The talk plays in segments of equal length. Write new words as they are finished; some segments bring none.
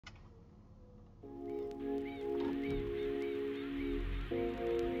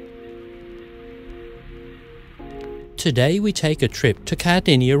Today we take a trip to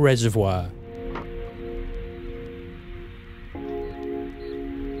Cardinia Reservoir.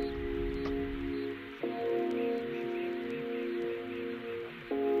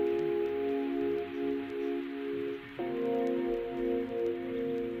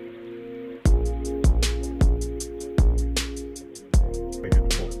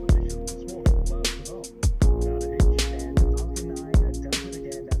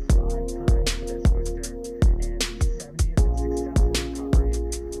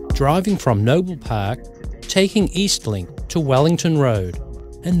 Driving from Noble Park, taking Eastlink to Wellington Road,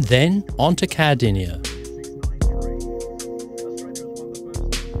 and then on to Cardinia.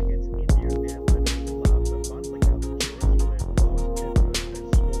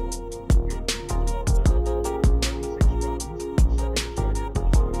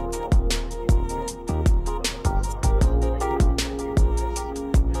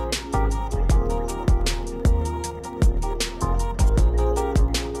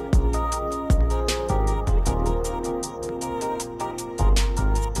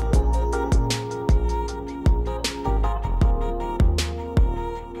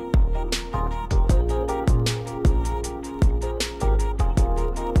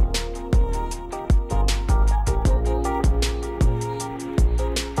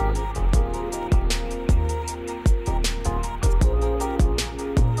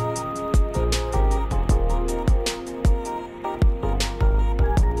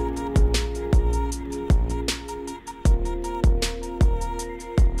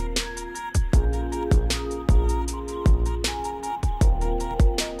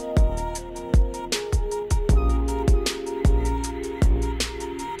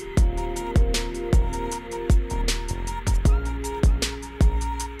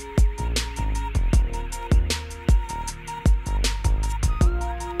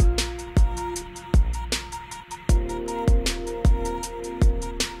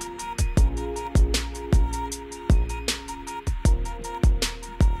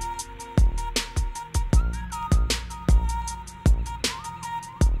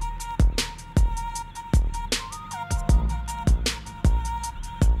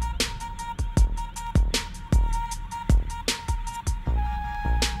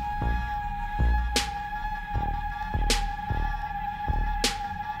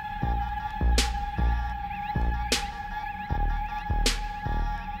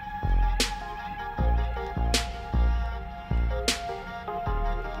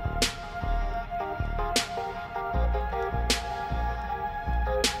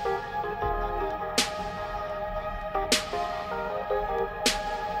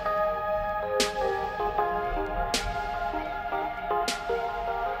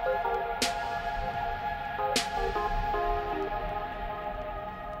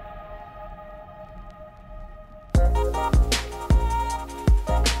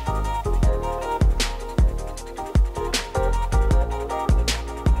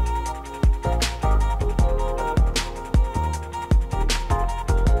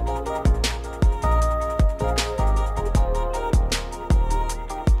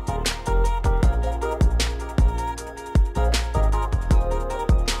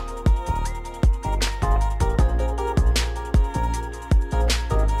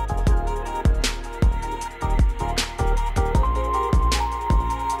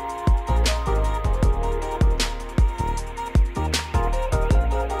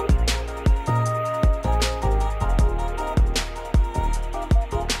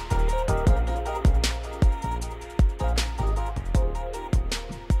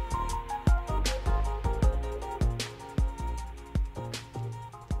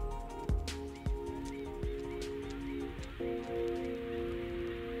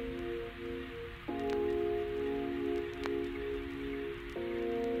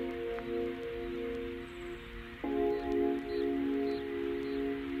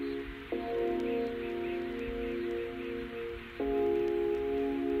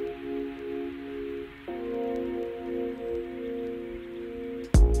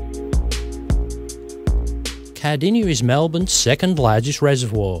 Cardinia is Melbourne's second largest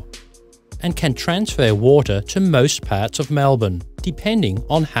reservoir and can transfer water to most parts of Melbourne, depending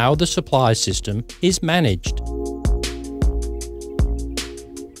on how the supply system is managed.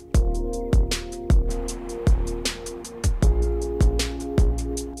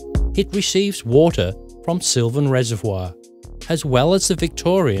 It receives water from Sylvan Reservoir, as well as the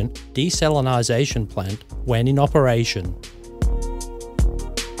Victorian desalinisation plant when in operation.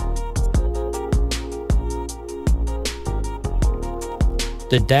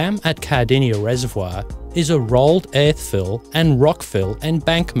 The dam at Cardinia Reservoir is a rolled earthfill and rockfill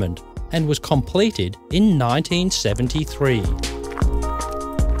embankment and was completed in 1973.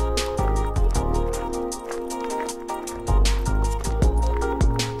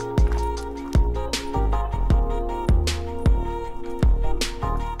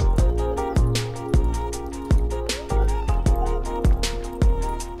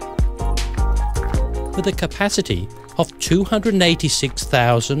 With a capacity of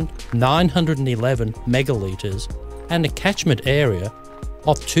 286,911 megalitres and a catchment area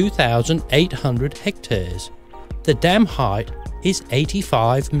of 2,800 hectares. The dam height is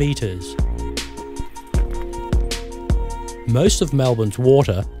 85 metres. Most of Melbourne's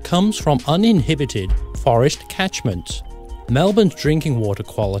water comes from uninhibited forest catchments. Melbourne's drinking water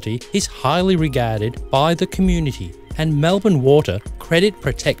quality is highly regarded by the community, and Melbourne Water credit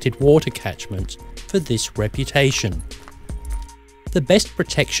protected water catchments for this reputation. The best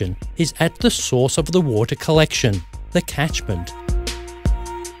protection is at the source of the water collection, the catchment.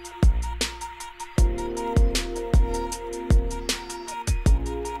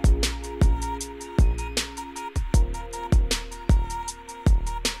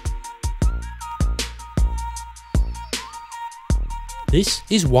 This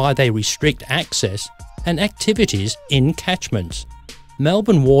is why they restrict access and activities in catchments.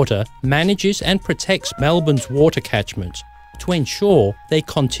 Melbourne Water manages and protects Melbourne's water catchments to ensure they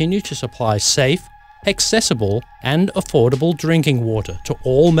continue to supply safe, accessible and affordable drinking water to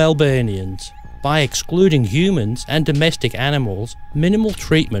all Melburnians. By excluding humans and domestic animals, minimal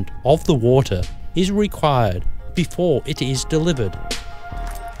treatment of the water is required before it is delivered.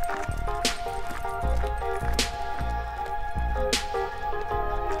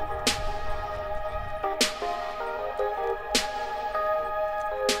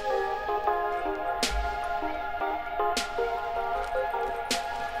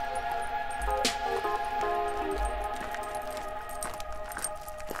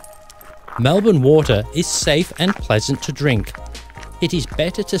 Melbourne water is safe and pleasant to drink. It is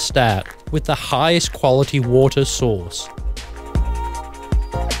better to start with the highest quality water source.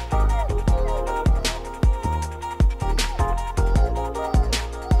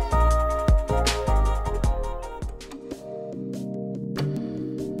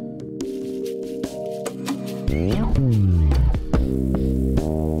 Yeah.